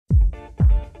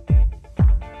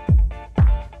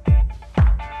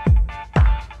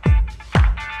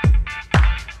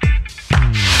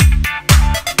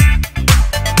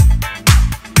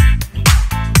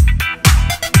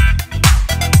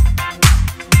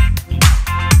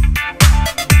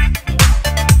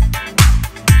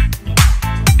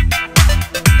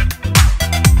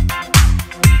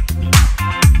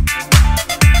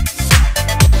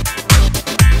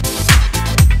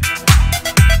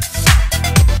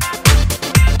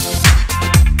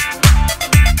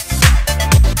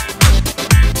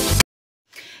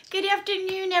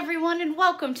everyone, and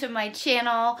welcome to my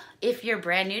channel. If you're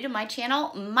brand new to my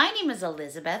channel, my name is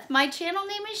Elizabeth. My channel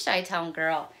name is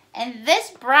ChiTownGirl, and this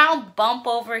brown bump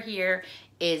over here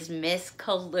is Miss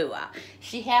Kahlúa.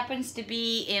 She happens to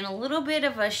be in a little bit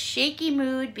of a shaky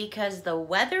mood because the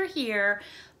weather here,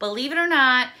 believe it or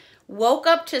not, woke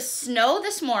up to snow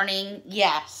this morning.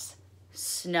 Yes,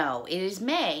 snow. It is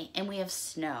May and we have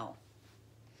snow.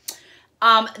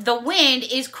 The wind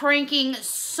is cranking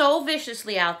so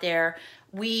viciously out there.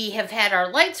 We have had our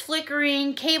lights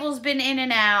flickering, cables been in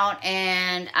and out,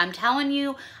 and I'm telling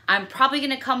you, I'm probably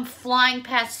going to come flying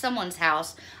past someone's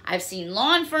house. I've seen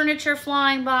lawn furniture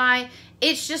flying by.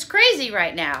 It's just crazy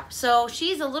right now. So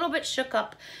she's a little bit shook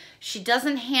up. She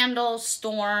doesn't handle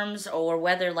storms or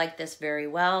weather like this very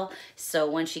well. So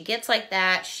when she gets like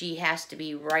that, she has to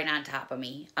be right on top of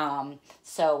me.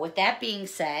 So with that being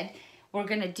said, we're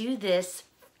going to do this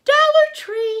Dollar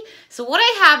Tree. So what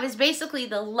I have is basically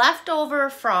the leftover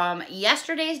from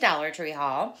yesterday's Dollar Tree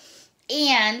haul.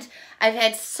 And I've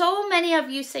had so many of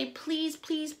you say, please,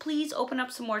 please, please open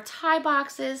up some more tie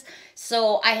boxes.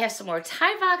 So I have some more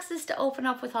tie boxes to open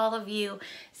up with all of you.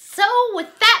 So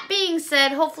with that being said,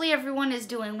 hopefully everyone is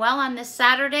doing well on this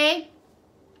Saturday.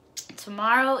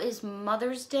 Tomorrow is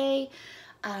Mother's Day.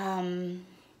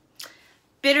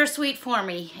 Bittersweet for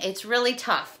me. It's really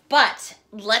tough, but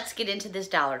let's get into this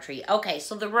Dollar Tree. Okay,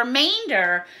 so the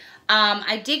remainder,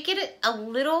 I did get a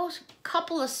little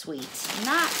couple of sweets.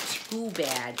 Not too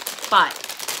bad, but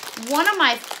one of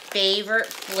my favorite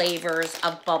flavors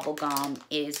of bubble gum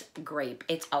is grape.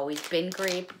 It's always been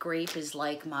grape. Grape is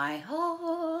like my,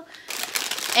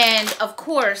 and of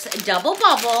course, Double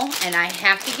Bubble, and I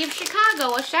have to give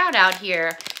Chicago a shout out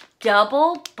here.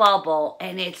 Double Bubble,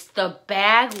 and it's the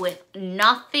bag with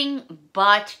nothing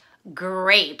but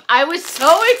grape. I was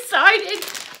so excited.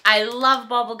 I love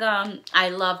bubble gum. I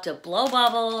love to blow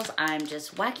bubbles. I'm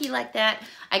just wacky like that.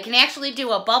 I can actually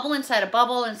do a bubble inside a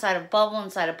bubble, inside a bubble,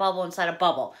 inside a bubble, inside a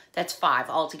bubble. That's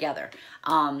 5 altogether.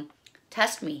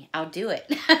 Test me. I'll do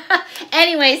it.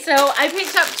 Anyway, so I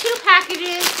picked up 2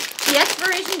 packages. The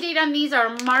expiration date on these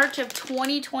are March of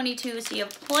 2022, so you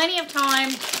have plenty of time.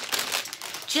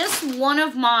 Just one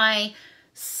of my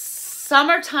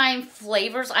summertime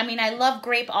flavors. I mean, I love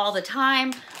grape all the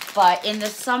time, but in the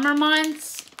summer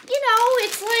months, you know,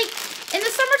 it's like in the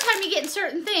summertime you get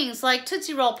certain things like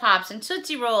Tootsie Roll Pops and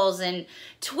Tootsie Rolls and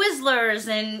Twizzlers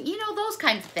and, you know, those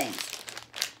kinds of things.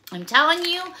 I'm telling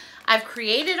you, I've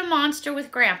created a monster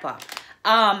with Grandpa.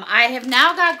 I have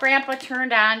now got Grandpa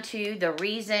turned on to the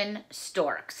Reason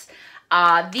Storks.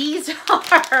 These are,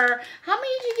 how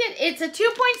many did you get? It's a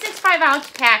 2.65 ounce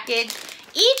package.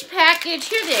 Each package,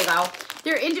 here they go.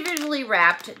 They're individually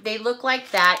wrapped. They look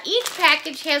like that. Each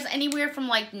package has anywhere from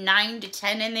like 9 to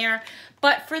 10 in there.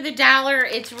 But for the $1,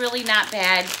 it's really not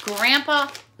bad. Grandpa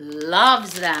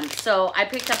loves them. So I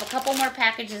picked up a couple more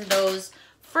packages of those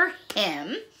for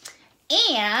him.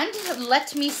 And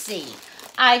let me see.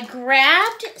 I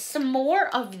grabbed some more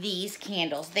of these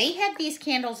candles. They had these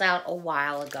candles out a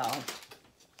while ago.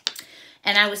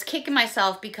 And I was kicking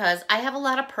myself because I have a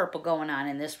lot of purple going on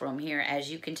in this room here, as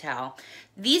you can tell.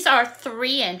 These are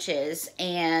 3 inches,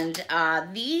 and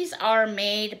these are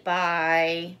made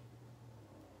by,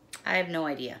 I have no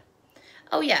idea.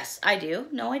 Oh, yes, I do.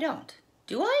 No, I don't.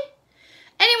 Do I?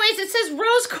 Anyways, it says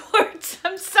rose quartz.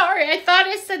 I'm sorry. I thought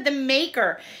I said the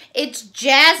maker. It's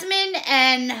jasmine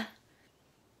and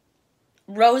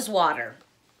rose water.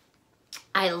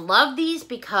 I love these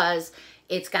because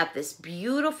it's got this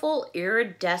beautiful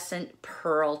iridescent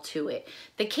pearl to it.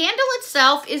 The candle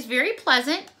itself is very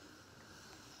pleasant.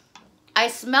 I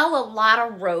smell a lot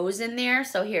of rose in there.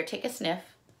 So here, take a sniff.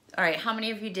 All right, how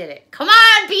many of you did it? Come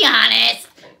on, be honest.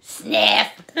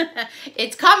 Sniff.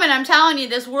 It's coming, I'm telling you.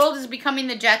 This world is becoming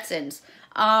the Jetsons.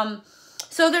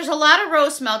 So there's a lot of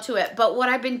rose smell to it. But what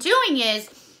I've been doing is,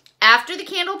 after the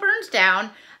candle burns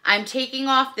down, I'm taking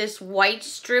off this white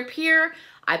strip here.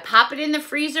 I pop it in the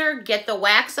freezer, get the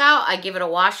wax out, I give it a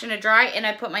wash and a dry, and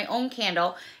I put my own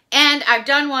candle. And I've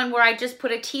done one where I just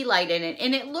put a tea light in it,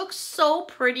 and it looks so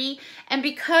pretty. And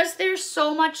because there's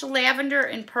so much lavender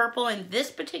and purple in this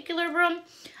particular room,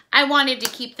 I wanted to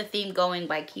keep the theme going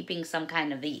by keeping some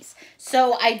kind of these.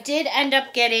 So I did end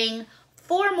up getting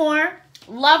 4 more.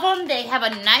 Love them. They have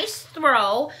a nice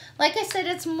throw. Like I said,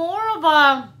 it's more of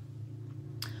a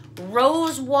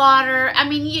rose water. I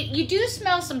mean, you do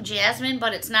smell some jasmine,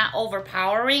 but it's not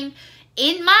overpowering.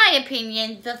 In my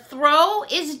opinion, the throw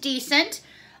is decent.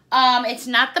 It's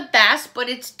not the best, but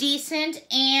it's decent.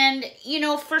 And, you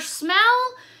know, for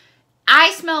smell,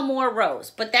 I smell more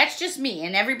rose. But that's just me,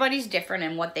 and everybody's different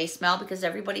in what they smell because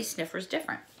everybody's sniffer's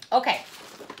different. Okay.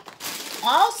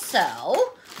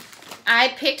 Also, I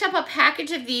picked up a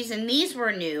package of these, and these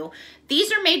were new.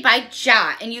 These are made by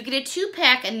Jot, and you get a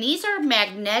 2-pack, and these are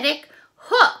magnetic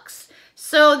hooks.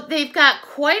 So they've got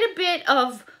quite a bit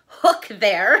of hook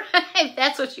there, if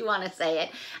that's what you want to say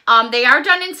it. They are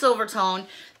done in silver tone.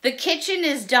 The kitchen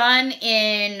is done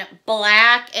in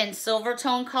black and silver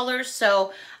tone colors,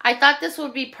 so I thought this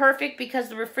would be perfect because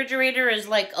the refrigerator is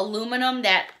like aluminum,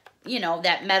 that, you know,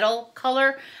 that metal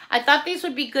color. I thought these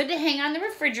would be good to hang on the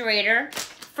refrigerator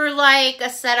for like a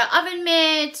set of oven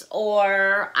mitts,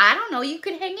 or I don't know, you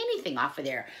could hang anything off of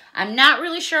there. I'm not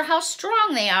really sure how strong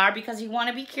they are because you want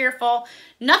to be careful.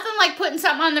 Nothing like putting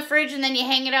something on the fridge and then you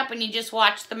hang it up and you just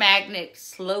watch the magnet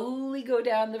slowly go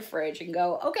down the fridge and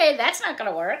go, okay, that's not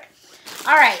gonna work.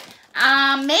 All right,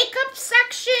 makeup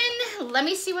section. Let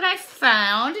me see what I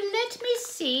found. Let me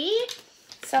see.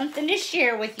 Something to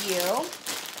share with you.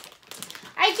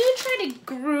 I do try to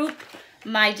group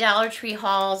my Dollar Tree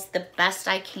hauls the best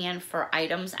I can for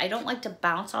items. I don't like to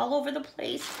bounce all over the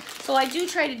place, so I do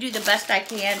try to do the best I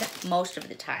can most of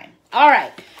the time. All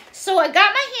right, so I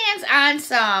got my hands on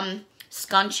some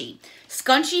scunchie.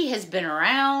 Scunchie has been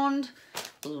around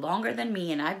longer than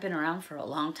me, and I've been around for a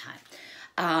long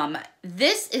time.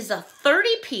 This is a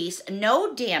 30-piece,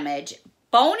 no damage,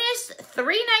 bonus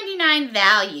 $3.99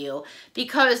 value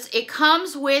because it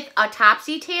comes with a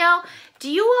topsy tail.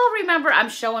 Do you all remember, I'm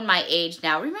showing my age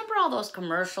now, remember all those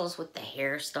commercials with the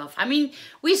hair stuff? I mean,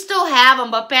 we still have them,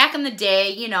 but back in the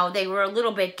day, you know, they were a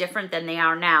little bit different than they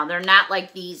are now. They're not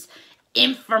like these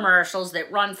infomercials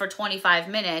that run for 25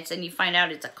 minutes and you find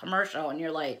out it's a commercial and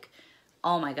you're like,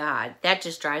 oh my God, that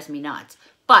just drives me nuts.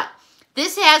 But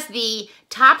this has the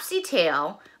topsy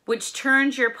tail, which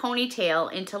turns your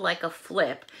ponytail into like a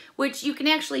flip, which you can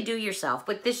actually do yourself,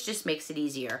 but this just makes it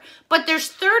easier. But there's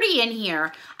 30 in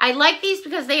here. I like these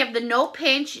because they have the no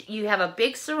pinch. You have a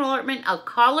big assortment of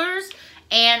colors,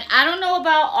 and I don't know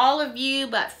about all of you,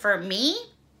 but for me,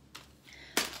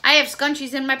 I have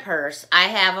scunchies in my purse. I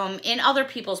have them in other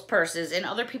people's purses, in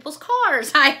other people's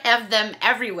cars. I have them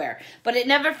everywhere, but it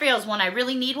never fails. When I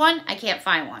really need one, I can't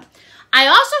find one. I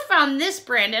also found this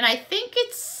brand, and I think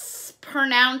it's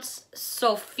pronounced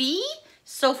Sophia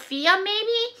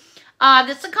maybe.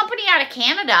 That's a company out of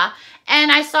Canada,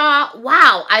 and I saw,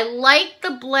 wow, I like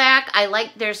the black. I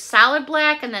like, there's solid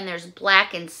black, and then there's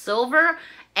black and silver.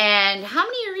 And how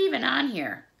many are even on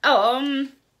here? Oh,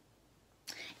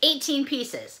 18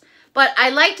 pieces. But I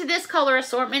liked this color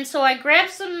assortment, so I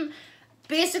grabbed some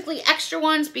basically extra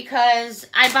ones because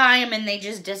I buy them and they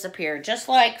just disappear. Just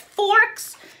like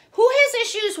forks. Who has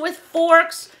issues with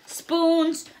forks,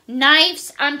 spoons,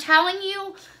 knives? I'm telling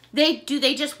you, they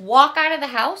just walk out of the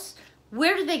house?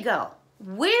 Where do they go?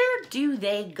 Where do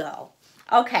they go?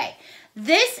 Okay,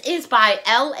 this is by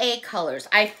LA Colors.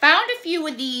 I found a few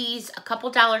of these a couple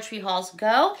Dollar Tree hauls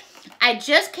ago. I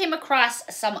just came across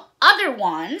some other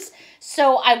ones,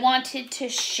 so I wanted to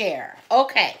share.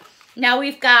 Okay, now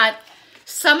we've got,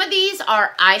 some of these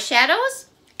are eyeshadows,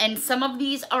 and some of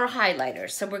these are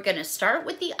highlighters. So we're gonna start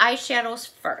with the eyeshadows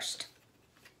first.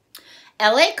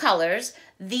 LA Colors,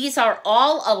 these are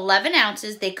all 11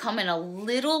 ounces. They come in a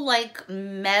little like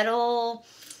metal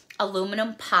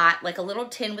aluminum pot, like a little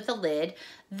tin with a lid.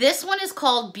 This one is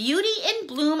called Beauty in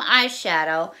Bloom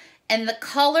Eyeshadow, and the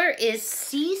color is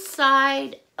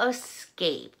Seaside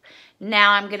Escape.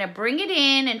 Now I'm gonna bring it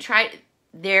in and try,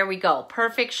 there we go,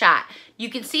 perfect shot. You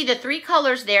can see the 3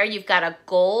 colors there. You've got a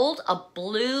gold, a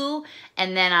blue,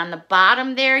 and then on the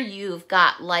bottom there, you've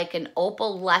got like an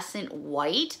opalescent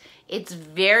white. It's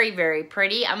very, very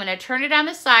pretty. I'm gonna turn it on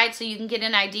the side so you can get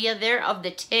an idea there of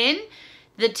the tin.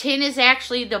 The tin is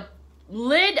actually, the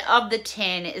lid of the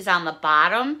tin is on the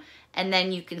bottom, and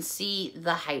then you can see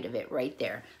the height of it right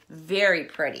there. Very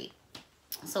pretty.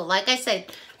 So like I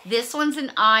said, this one's an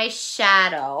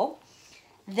eyeshadow.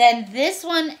 Then this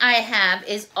one I have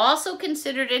is also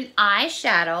considered an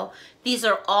eyeshadow. These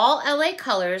are all LA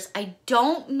Colors. I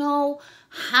don't know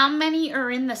how many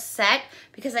are in the set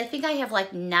because I think I have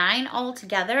like 9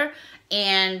 altogether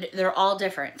and they're all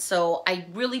different. So I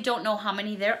really don't know how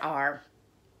many there are.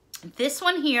 This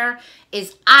one here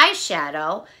is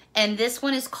eyeshadow, and this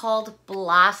one is called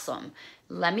Blossom.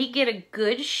 Let me get a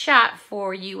good shot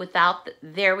for you without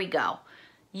there we go.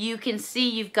 You can see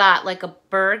you've got like a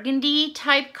burgundy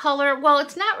type color. Well,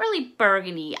 it's not really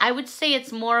burgundy. I would say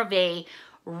it's more of a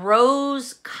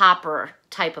rose copper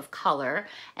type of color.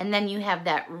 And then you have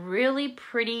that really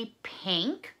pretty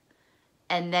pink.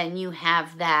 And then you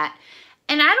have that,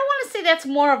 and I don't want to say that's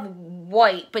more of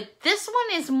white, but this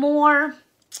one is more,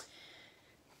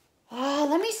 oh,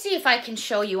 let me see if I can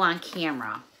show you on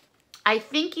camera. I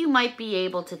think you might be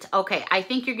able to, okay, I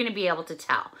think you're going to be able to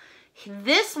tell.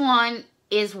 This one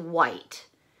is white.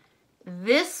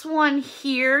 This one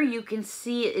here, you can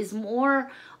see it is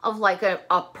more of like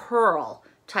a pearl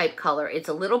type color. It's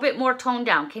a little bit more toned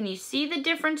down. Can you see the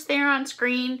difference there on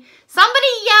screen? Somebody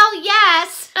yell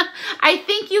yes. I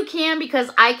think you can because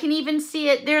I can even see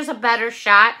it. There's a better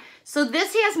shot. So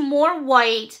this has more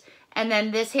white and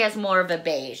then this has more of a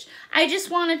beige. I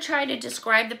just want to try to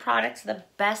describe the products the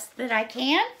best that I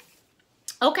can.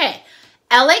 Okay,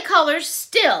 LA Colors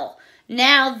still.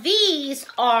 Now these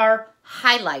are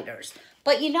highlighters.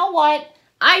 But you know what?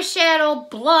 Eyeshadow,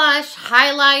 blush,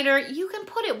 highlighter, you can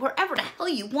put it wherever the hell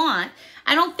you want.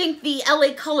 I don't think the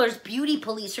LA Colors beauty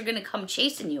police are going to come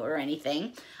chasing you or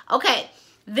anything. Okay,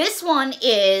 this one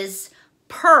is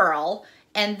Pearl,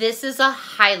 and this is a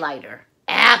highlighter.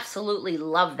 Absolutely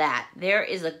love that. There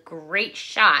is a great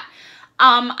shot.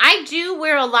 I do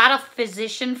wear a lot of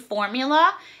Physician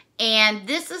Formula, and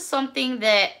this is something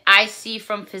that I see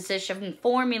from Physician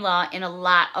Formula in a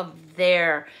lot of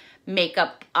their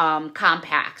makeup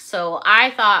compacts. So I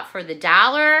thought for the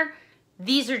 $1,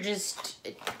 these are just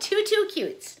too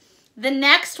cute. The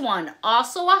next one,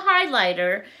 also a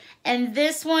highlighter, and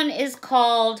this one is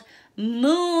called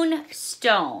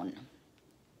Moonstone.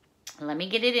 Let me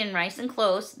get it in nice and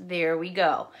close. There we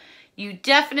go. You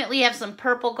definitely have some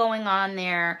purple going on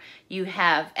there. You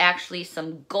have actually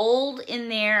some gold in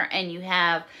there, and you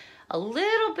have a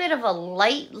little bit of a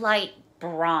light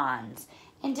bronze.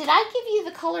 And did I give you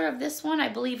the color of this one? I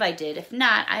believe I did. If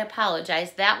not, I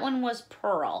apologize. That one was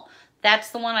Pearl.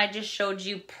 That's the one I just showed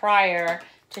you prior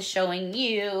to showing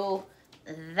you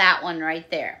that one right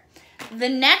there. The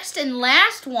next and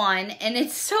last one, and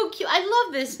it's so cute. I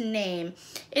love this name.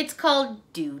 It's called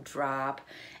Dewdrop.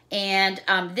 And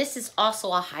this is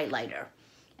also a highlighter.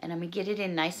 And I'm going to get it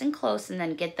in nice and close and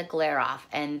then get the glare off.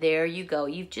 And there you go.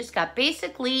 You've just got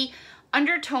basically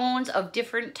undertones of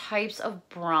different types of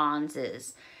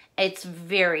bronzes. It's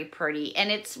very pretty,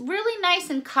 and it's really nice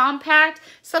and compact,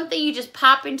 something you just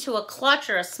pop into a clutch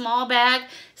or a small bag.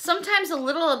 Sometimes a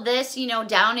little of this, you know,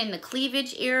 down in the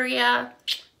cleavage area,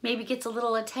 maybe gets a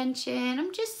little attention.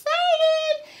 I'm just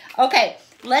saying. Okay,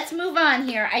 let's move on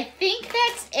here. I think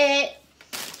that's it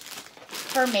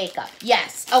for makeup.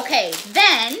 Yes, okay,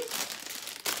 then,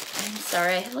 I'm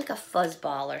sorry, I have like a fuzz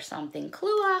ball or something.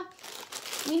 Kahlúa,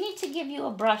 we need to give you a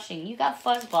brushing. You got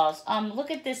fuzz balls. Look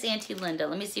at this, Auntie Linda.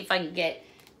 Let me see if I can get...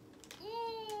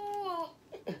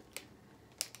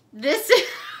 This is...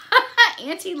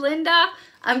 Auntie Linda,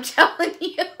 I'm telling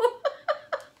you.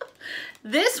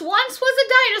 This once was a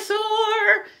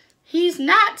dinosaur. He's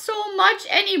not so much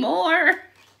anymore.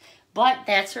 But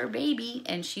that's her baby,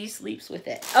 and she sleeps with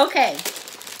it. Okay.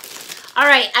 All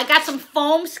right, I got some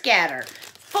foam scatter.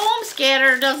 Foam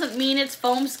scatter doesn't mean it's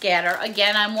foam scatter.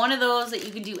 Again, I'm one of those that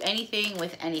you can do anything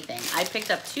with anything. I picked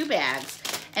up 2 bags,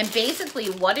 and basically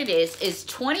what it is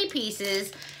 20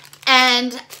 pieces,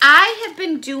 and I have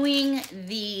been doing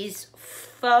these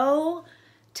faux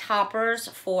toppers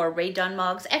for Rae Dunn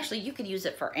mugs. Actually, you could use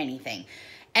it for anything.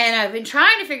 And I've been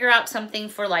trying to figure out something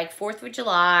for like 4th of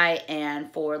July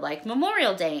and for like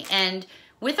Memorial Day. And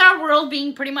with our world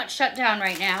being pretty much shut down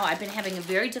right now, I've been having a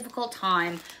very difficult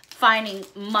time finding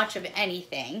much of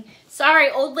anything. Sorry,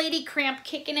 old lady cramp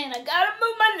kicking in. I gotta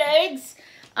move my legs.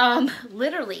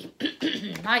 Literally,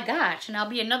 my gosh, and I'll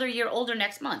be another year older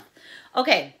next month.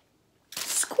 Okay,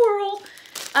 squirrel.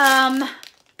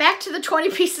 Back to the 20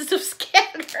 pieces of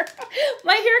scatter.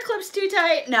 My hair clip's too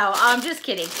tight. No, I'm just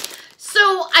kidding.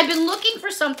 So I've been looking for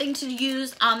something to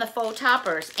use on the faux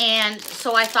toppers, and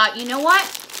so I thought, you know what?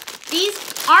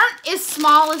 These aren't as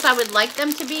small as I would like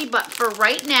them to be, but for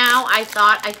right now, I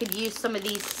thought I could use some of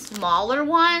these smaller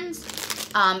ones,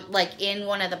 like in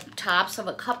one of the tops of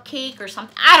a cupcake or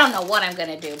something. I don't know what I'm going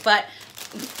to do, but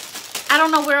I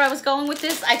don't know where I was going with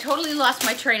this. I totally lost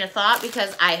my train of thought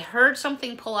because I heard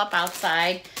something pull up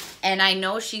outside, and I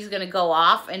know she's going to go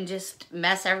off and just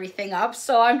mess everything up,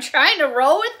 so I'm trying to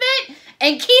roll with it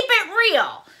and keep it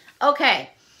real. Okay,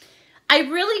 I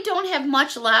really don't have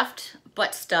much left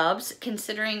but stubs,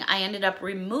 considering I ended up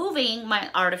removing my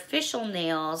artificial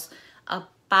nails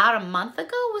about a month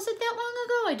ago. Was it that long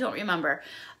ago? I don't remember.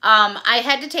 I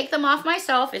had to take them off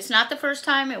myself. It's not the first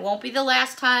time. It won't be the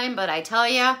last time, but I tell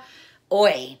you,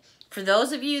 oi, for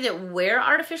those of you that wear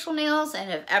artificial nails and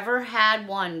have ever had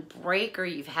one break or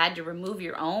you've had to remove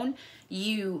your own,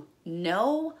 you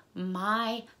know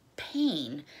my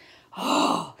pain.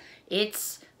 Oh,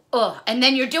 it's... Oh, and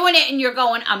then you're doing it and you're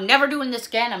going, I'm never doing this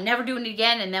again. I'm never doing it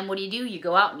again. And then what do? You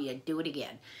go out and you do it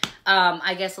again.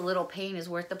 I guess a little pain is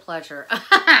worth the pleasure.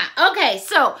 Okay,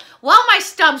 so while my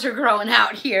stubs are growing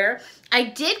out here, I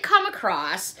did come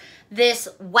across this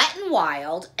Wet n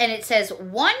Wild, and it says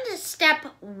One Step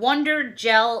Wonder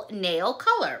Gel Nail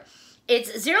Color.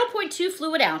 It's 0.2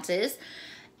 fluid ounces.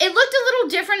 It looked a little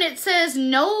different. It says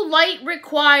no light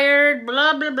required,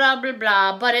 blah, blah, blah, blah,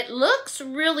 blah, but it looks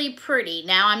really pretty.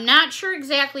 Now, I'm not sure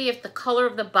exactly if the color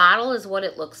of the bottle is what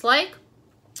it looks like.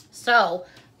 So,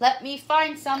 let me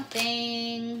find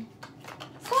something.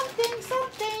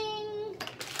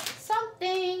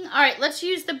 Something. All right, let's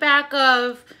use the back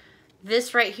of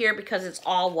this right here because it's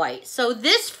all white. So,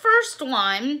 this first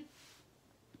one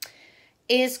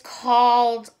is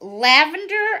called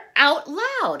Lavender Out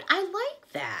Loud. I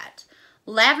like that.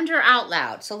 Lavender Out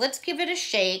Loud. So let's give it a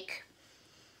shake.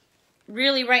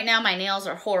 Really, right now, my nails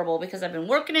are horrible because I've been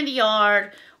working in the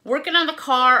yard, working on the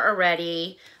car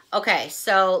already. Okay,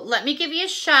 so let me give you a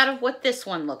shot of what this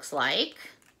one looks like.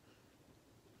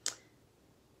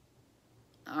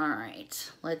 All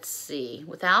right, let's see.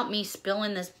 Without me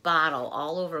spilling this bottle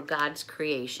all over God's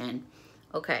creation.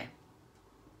 Okay.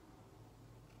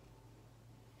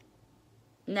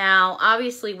 Now,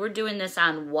 obviously, we're doing this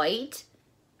on white.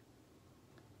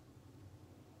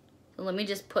 So let me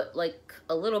just put like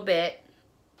a little bit.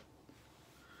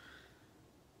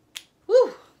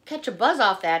 Woo! Catch a buzz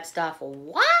off that stuff.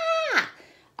 Wow!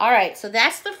 All right, so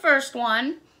that's the first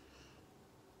one.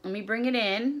 Let me bring it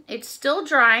in. It's still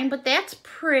drying, but that's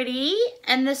pretty.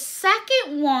 And the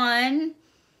second one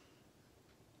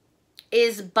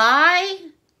is by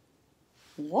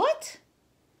what?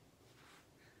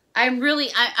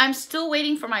 I'm still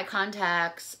waiting for my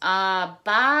contacts.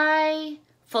 By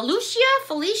Felicia?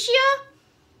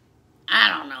 I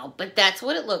don't know, but that's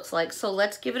what it looks like. So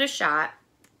let's give it a shot.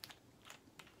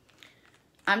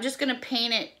 I'm just going to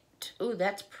paint it. Ooh,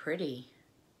 that's pretty.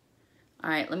 All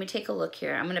right, let me take a look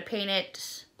here. I'm going to paint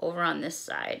it over on this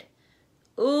side.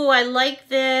 Ooh, I like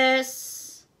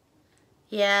this.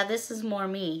 Yeah, this is more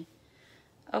me.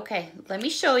 Okay, let me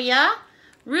show ya.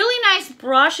 Really nice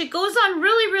brush. It goes on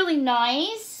really, really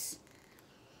nice.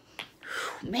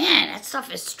 Whew, man, that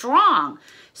stuff is strong.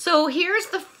 So here's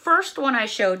the first one I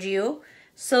showed you.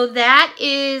 So that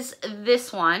is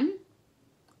this one.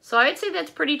 So I would say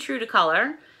that's pretty true to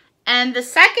color. And the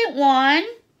second one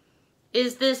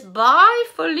is this by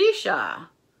Felicia.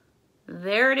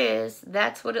 There it is.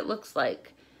 That's what it looks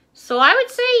like. So I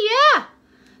would say, yeah,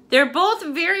 they're both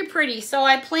very pretty. So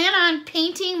I plan on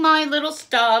painting my little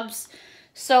stubs.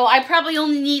 So I probably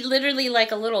only need literally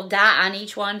like a little dot on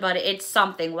each one, but it's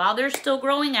something. While they're still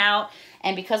growing out,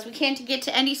 and because we can't get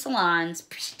to any salons,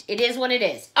 it is what it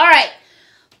is. All right.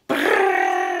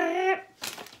 Blind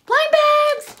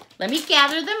bags. Let me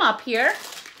gather them up here.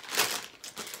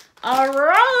 All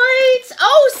right.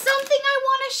 Oh, something I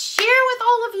want to share with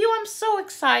all of you. I'm so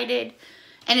excited.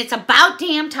 And it's about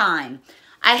damn time.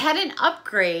 I had an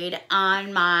upgrade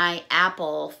on my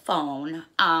Apple phone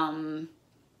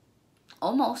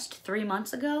almost 3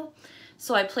 months ago.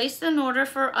 So I placed an order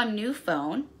for a new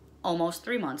phone almost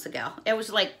 3 months ago. It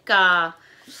was like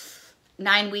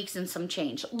 9 weeks and some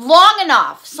change. Long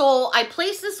enough. So I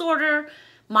placed this order.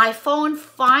 My phone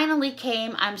finally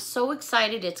came. I'm so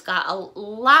excited. It's got a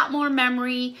lot more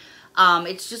memory.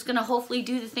 It's just going to hopefully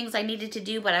do the things I needed to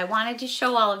do. But I wanted to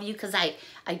show all of you because I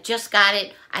just got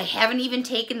it. I haven't even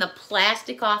taken the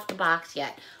plastic off the box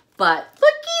yet. But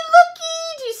looky.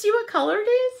 Do you see what color it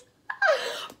is?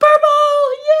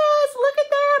 Purple! Yes, look at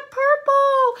that,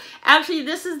 purple! Actually,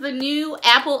 this is the new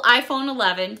Apple iPhone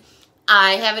 11.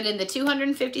 I have it in the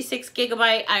 256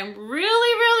 gigabyte. I'm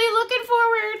really looking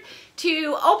forward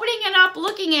to opening it up,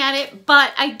 looking at it,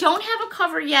 but I don't have a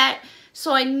cover yet,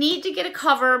 so I need to get a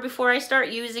cover before I start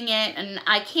using it, and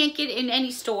I can't get in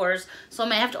any stores, so I'm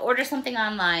going to have to order something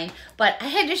online. But I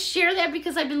had to share that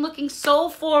because I've been looking so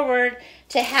forward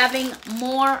to having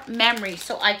more memory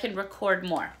so I can record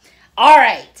more. All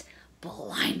right,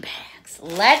 blind bags.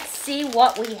 Let's see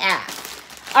what we have.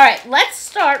 All right, let's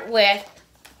start with,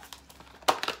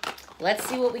 let's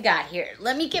see what we got here.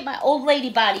 Let me get my old lady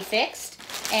body fixed.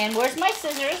 And where's my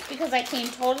scissors? Because I came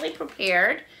totally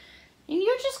prepared. And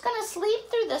you're just going to sleep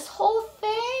through this whole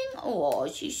thing?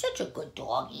 Oh, she's such a good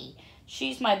doggy.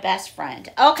 She's my best friend.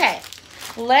 Okay,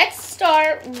 let's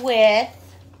start with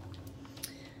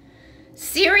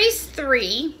Series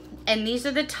 3. And these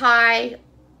are the tie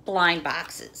blind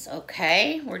boxes,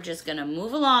 okay? We're just gonna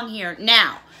move along here.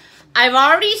 Now, I've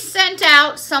already sent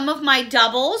out some of my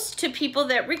doubles to people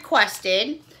that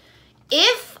requested.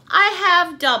 If I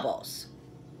have doubles,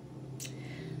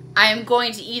 I'm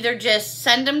going to either just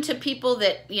send them to people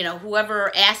that, you know,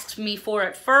 whoever asks me for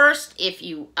it first. If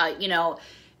you, you know,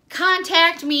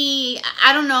 contact me,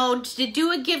 I don't know, to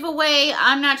do a giveaway.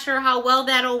 I'm not sure how well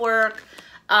that'll work.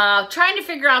 trying to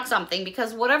figure out something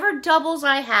because whatever doubles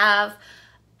I have,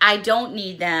 I don't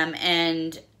need them,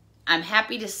 and I'm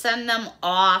happy to send them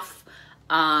off.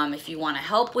 If you want to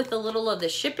help with a little of the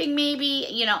shipping, maybe,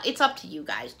 you know, it's up to you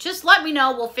guys. Just let me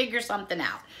know. We'll figure something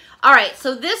out. All right,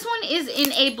 so this one is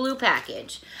in a blue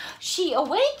package. She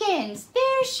awakens.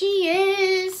 There she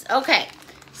is. Okay,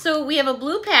 so we have a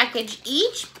blue package.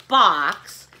 Each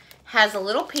box has a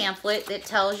little pamphlet that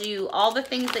tells you all the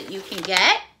things that you can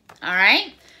get. All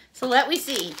right, so let me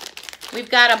see. We've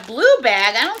got a blue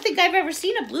bag. I don't think I've ever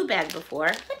seen a blue bag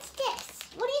before. What's this?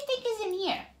 What do you think is in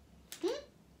here?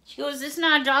 She goes, this is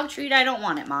not a dog treat. I don't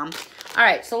want it, Mom. All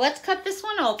right, so let's cut this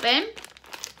one open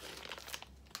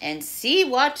and see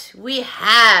what we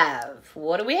have.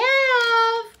 What do we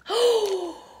have?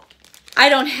 Oh, I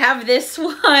don't have this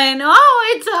one.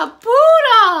 Oh, it's a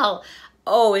poodle.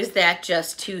 Oh, is that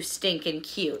just too stinking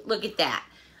cute? Look at that.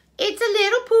 It's a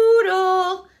little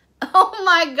poodle. Oh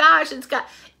my gosh, it's got,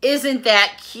 isn't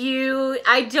that cute?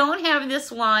 I don't have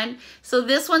this one. So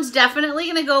this one's definitely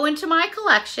gonna go into my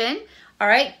collection. All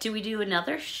right, do we do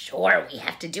another? Sure, we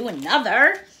have to do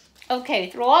another. Okay,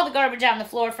 throw all the garbage out on the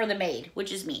floor for the maid,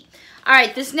 which is me. All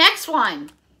right, this next one.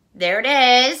 There it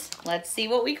is. Let's see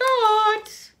what we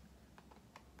got.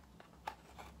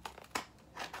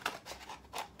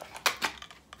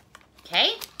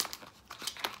 Okay.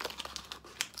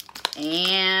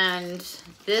 And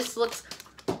this looks...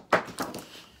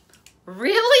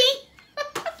 Really?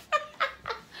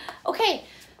 Okay,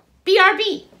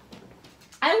 BRB.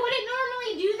 I wouldn't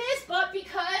normally do this, but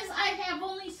because I have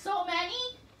only so many,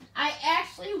 I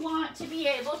actually want to be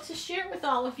able to share with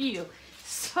all of you.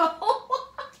 So,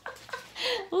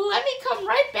 let me come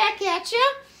right back at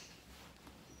you.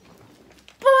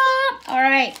 All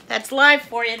right, that's live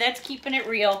for you. That's keeping it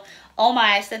real. Oh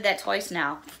my, I said that twice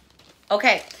now.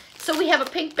 Okay, so we have a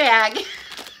pink bag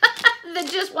that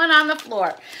just went on the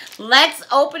floor. Let's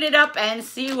open it up and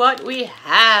see what we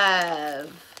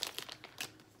have.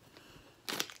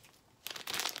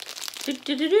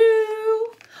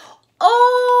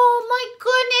 Oh my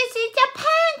goodness, it's a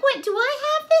penguin. Do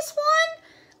I have this one?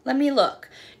 Let me look.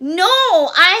 No,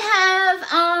 I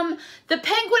have, the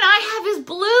penguin I have is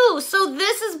blue. So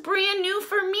this is brand new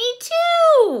for me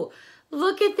too.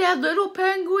 Look at that little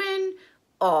penguin.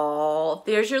 Oh,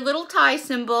 there's your little tie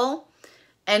symbol.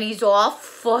 And he's all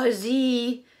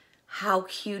fuzzy. How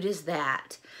cute is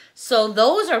that? So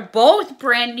those are both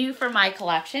brand new for my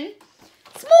collection.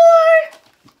 Some more.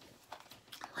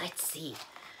 Let's see.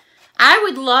 I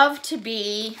would love to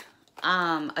be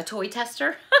a toy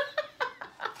tester.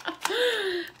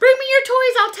 Bring me your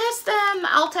toys. I'll test them.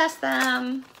 I'll test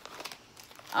them.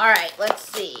 All right, let's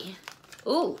see.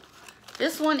 Ooh,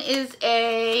 this one is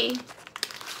a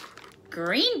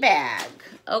green bag.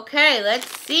 Okay,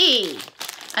 let's see.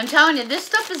 I'm telling you, this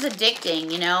stuff is addicting,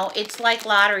 you know. It's like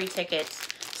lottery tickets.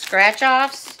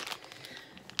 Scratch-offs.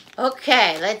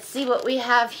 Okay, let's see what we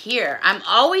have here. I'm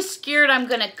always scared I'm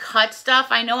going to cut stuff.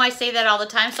 I know I say that all the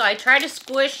time, so I try to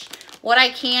squish what I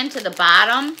can to the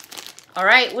bottom. All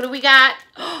right, what do we got?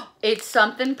 It's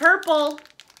something purple.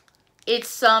 It's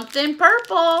something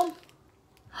purple.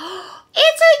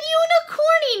 It's a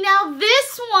unicorny. Now,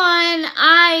 this one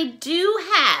I do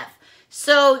have.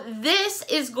 So this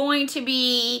is going to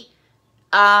be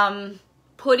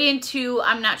put into,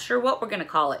 I'm not sure what we're going to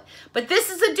call it. But this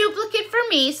is a duplicate for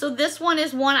me. So this one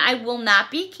is one I will not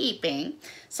be keeping.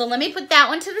 So let me put that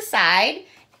one to the side.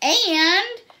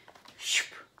 And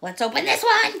let's open this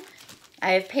one.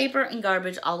 I have paper and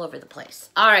garbage all over the place.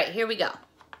 All right, here we go.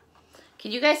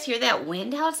 Can you guys hear that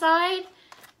wind outside?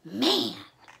 Man.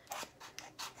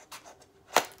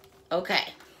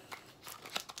 Okay.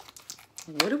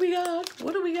 What do we got?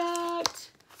 What do we got?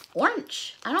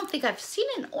 Orange. I don't think I've seen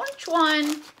an orange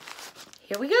one.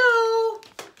 Here we go.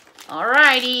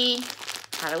 Alrighty.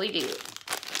 How do we do?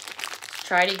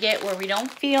 Try to get where we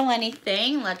don't feel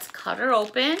anything. Let's cut her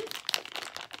open.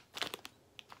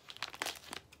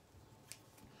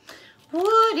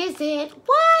 What is it?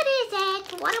 What is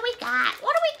it? What do we got?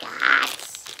 What do we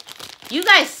got? You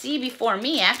guys see before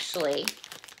me, actually.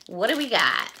 What do we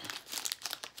got?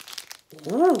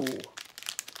 Ooh.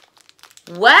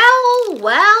 Well,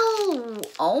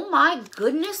 oh my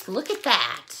goodness, look at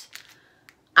that.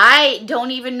 I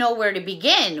don't even know where to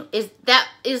begin. That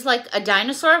is like a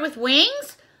dinosaur with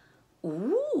wings?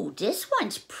 Ooh, this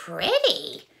one's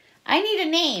pretty. I need a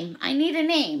name. I need a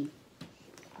name.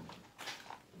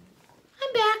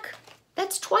 I'm back.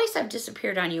 That's twice I've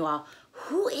disappeared on you all.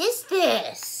 Who is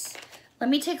this? Let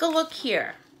me take a look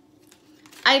here.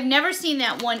 I've never seen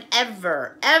that one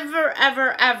ever, ever,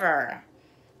 ever, ever.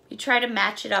 You try to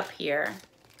match it up here.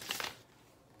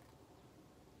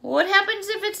 What happens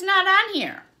if it's not on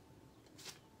here?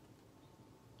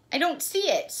 I don't see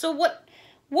it. So what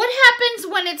happens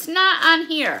when it's not on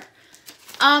here?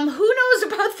 Who knows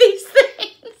about these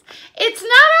things? It's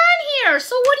not on here.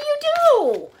 So what do you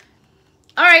do?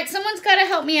 All right, someone's got to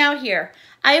help me out here.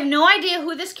 I have no idea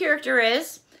who this character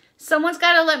is. Someone's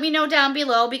got to let me know down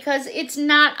below because it's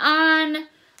not on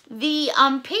the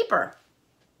paper.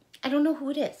 I don't know who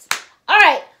it is. All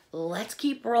right, let's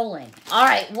keep rolling. All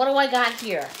right, what do I got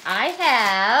here? I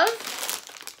have,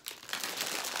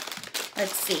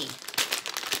 let's see,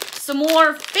 some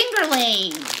more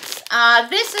fingerlings.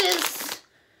 This is,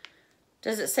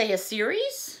 does it say a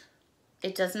series?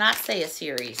 It does not say a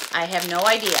series. I have no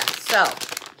idea. So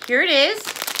here it is.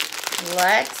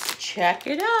 Let's check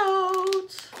it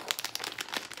out.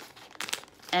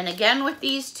 And again with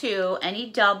these two,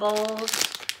 any doubles.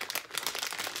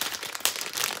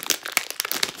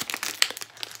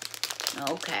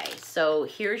 Okay, so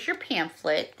here's your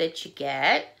pamphlet that you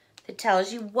get that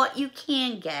tells you what you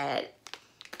can get.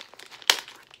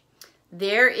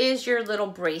 There is your little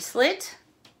bracelet.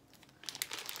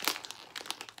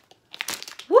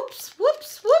 Whoops,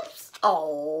 whoops, whoops.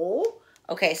 Oh,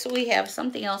 okay, so we have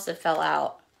something else that fell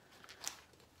out.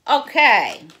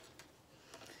 Okay,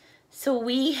 so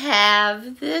we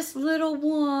have this little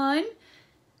one.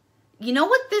 You know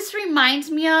what this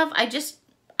reminds me of?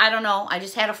 I don't know, I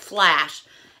just had a flash.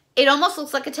 It almost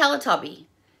looks like a Teletubby.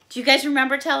 Do you guys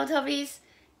remember Teletubbies?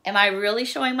 Am I really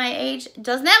showing my age?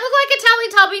 Doesn't that look like a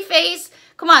Teletubby face?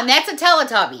 Come on, that's a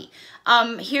Teletubby.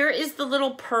 Here is the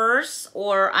little purse,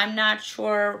 or I'm not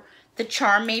sure, the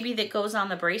charm maybe that goes on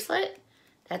the bracelet.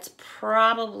 That's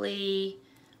probably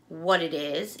what it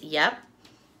is. Yep.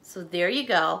 So there you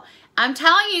go. I'm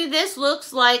telling you, this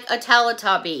looks like a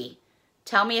Teletubby.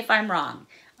 Tell me if I'm wrong.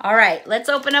 All right, let's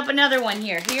open up another one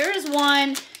here. Here's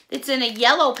one that's in a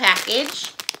yellow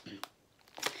package.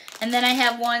 And then I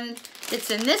have one that's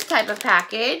in this type of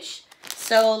package.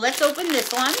 So let's open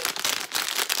this one.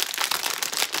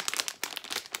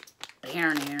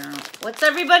 What's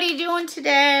everybody doing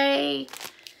today?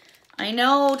 I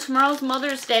know tomorrow's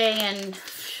Mother's Day, and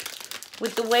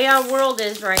with the way our world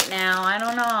is right now, I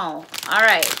don't know. All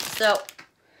right, so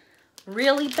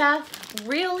really, Beth?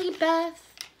 Really, Beth?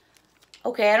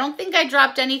 Okay, I don't think I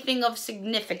dropped anything of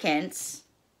significance.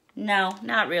 No,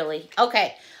 not really.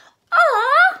 Okay.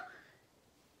 Oh,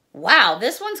 wow,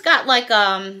 this one's got like,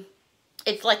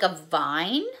 it's like a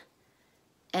vine.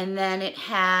 And then it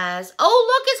has, oh,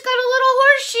 look, it's got a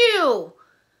little horseshoe.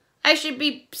 I should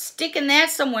be sticking that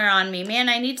somewhere on me. Man,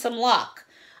 I need some luck.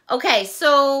 Okay,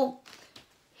 so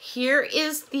here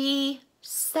is the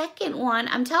second one.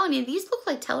 I'm telling you, these look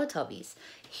like Teletubbies.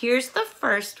 Here's the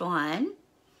first one.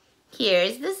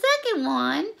 Here's the second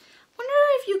one. Wonder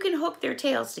if you can hook their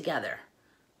tails together.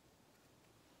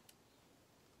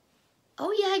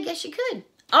 Oh yeah, I guess you could.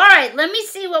 All right, let me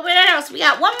see what else. We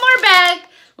got one more bag.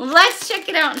 Let's check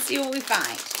it out and see what we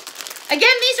find.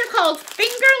 Again, these are called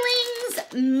Fingerlings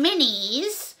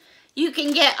Minis. You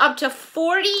can get up to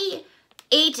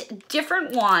 48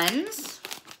 different ones.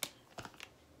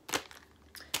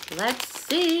 Let's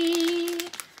see.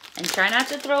 And try not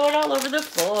to throw it all over the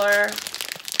floor.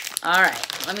 All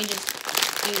right, let me just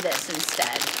do this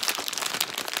instead.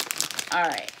 All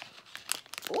right.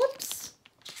 Whoops.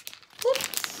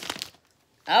 Whoops.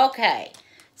 Okay.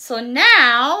 So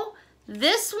now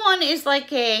this one is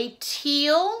like a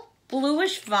teal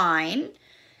bluish vine.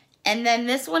 And then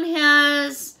this one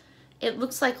has, it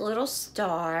looks like little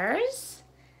stars.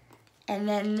 And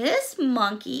then this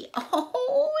monkey,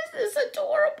 oh, is this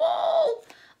adorable?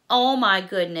 Oh my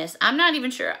goodness. I'm not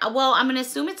even sure. Well, I'm going to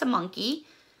assume it's a monkey.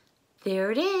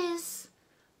 There it is.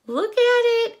 Look at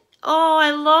it. Oh,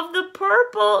 I love the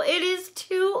purple. It is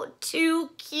too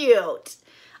cute.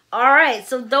 All right,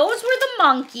 so those were the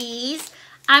monkeys.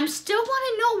 I'm still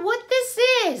want to know what this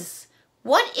is.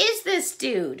 What is this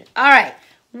dude? All right,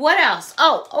 what else?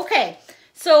 Oh, okay.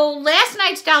 So last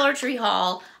night's Dollar Tree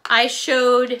haul, I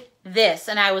showed this,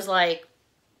 and I was like,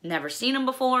 never seen them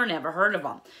before, never heard of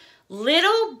them.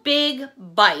 Little Big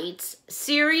Bites,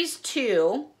 Series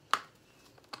 2.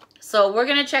 So we're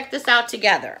going to check this out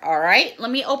together, all right?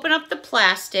 Let me open up the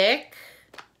plastic.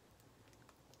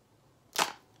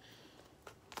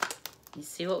 You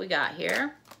see what we got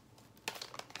here?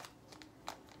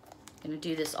 Gonna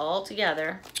do this all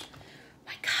together.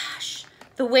 My gosh,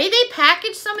 the way they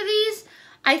package some of these,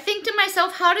 I think to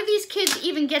myself, how do these kids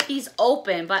even get these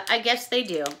open? But I guess they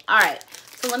do. All right,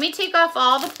 so let me take off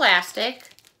all the plastic.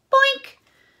 Boink.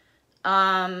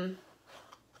 I'm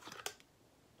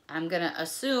gonna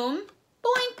assume,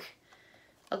 boink.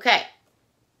 Okay.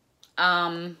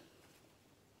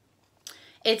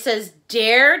 It says,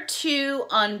 dare to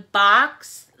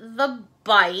unbox the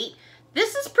bite.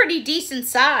 This is pretty decent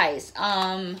size.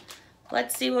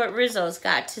 Let's see what Rizzo's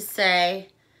got to say.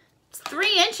 It's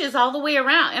 3 inches all the way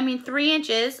around. I mean, 3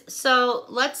 inches. So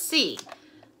let's see.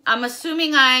 I'm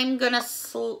assuming I'm gonna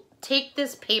take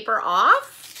this paper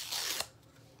off.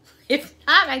 If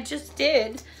not, I just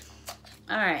did.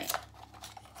 All right.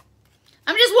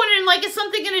 I'm just wondering, like, is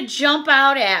something gonna jump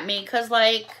out at me? Cause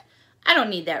like, I don't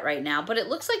need that right now, but it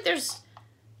looks like there's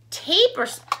tape or,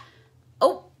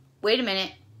 oh, wait a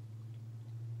minute.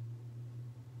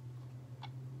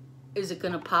 Is it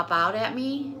gonna pop out at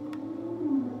me?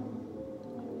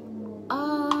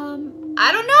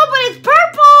 I don't know, but it's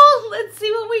purple. Let's see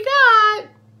what we got.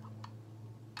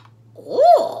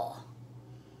 Oh.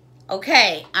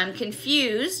 Okay, I'm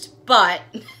confused, but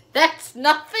that's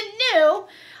nothing new.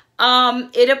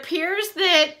 It appears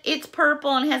that it's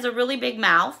purple and has a really big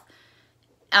mouth.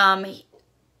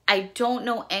 I don't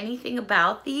know anything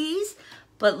about these,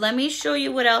 but let me show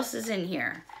you what else is in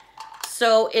here.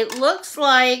 So it looks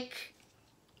like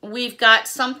we've got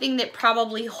something that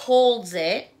probably holds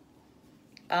it.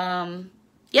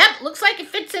 Yep, looks like it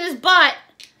fits in his butt.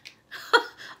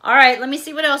 All right, let me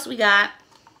see what else we got.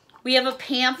 We have a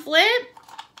pamphlet.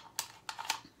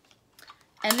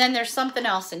 And then there's something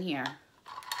else in here.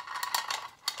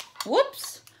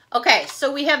 Whoops. Okay,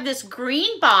 so we have this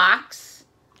green box.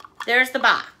 There's the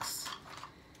box.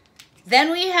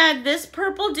 Then we had this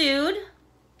purple dude.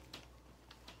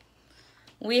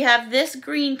 We have this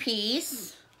green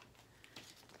piece.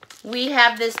 We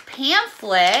have this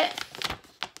pamphlet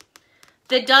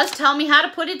that does tell me how to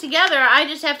put it together. I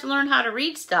just have to learn how to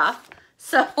read stuff.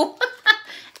 So,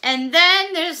 and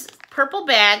then there's purple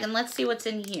bag, and let's see what's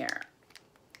in here.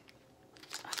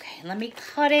 Okay, let me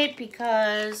cut it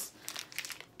because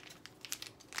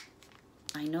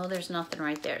I know there's nothing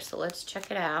right there. So let's check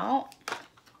it out.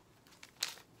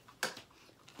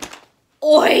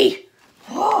 Oi!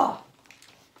 Oh,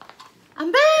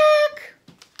 I'm back.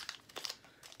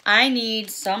 I need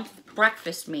some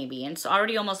breakfast maybe, and it's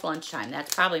already almost lunchtime.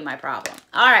 That's probably my problem.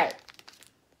 All right.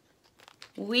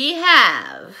 We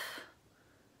have,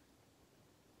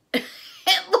 it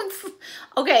looks,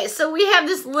 okay, so we have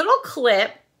this little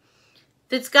clip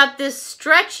that's got this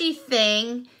stretchy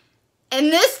thing, and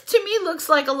this to me looks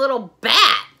like a little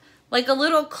bat, like a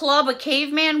little club a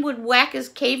caveman would whack his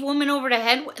cave woman over the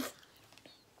head with.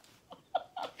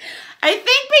 I think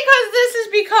because this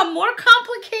has become more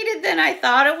complicated than I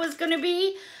thought it was going to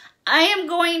be, I am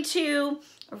going to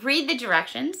read the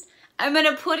directions. I'm going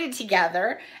to put it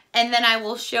together, and then I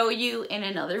will show you in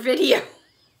another video.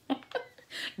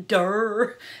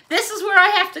 Durr. This is where I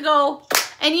have to go.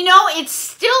 And you know, it's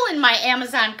still in my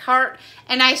Amazon cart,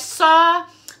 and I saw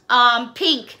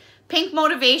Pink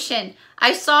Motivation.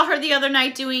 I saw her the other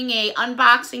night doing a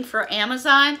unboxing for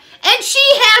Amazon, and she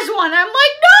has one. I'm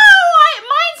like, no,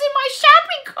 mine's in my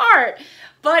shopping cart.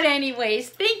 But anyways,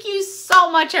 thank you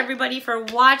so much, everybody, for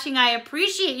watching. I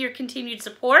appreciate your continued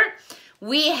support.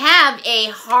 We have a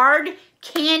hard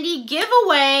candy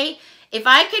giveaway. If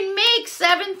I can make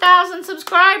 7,000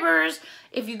 subscribers,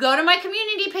 if you go to my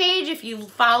community page, if you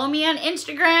follow me on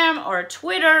Instagram or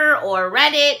Twitter or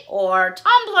Reddit or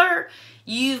Tumblr,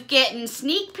 you've gotten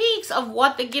sneak peeks of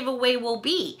what the giveaway will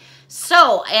be.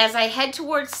 So as I head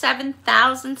towards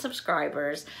 7,000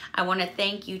 subscribers, I want to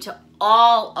thank you to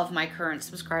all of my current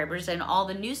subscribers and all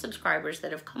the new subscribers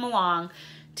that have come along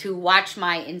to watch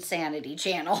my insanity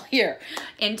channel here.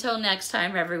 Until next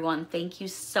time, everyone, thank you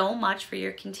so much for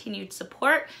your continued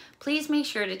support. Please make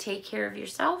sure to take care of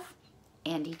yourself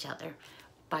and each other.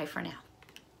 Bye for now.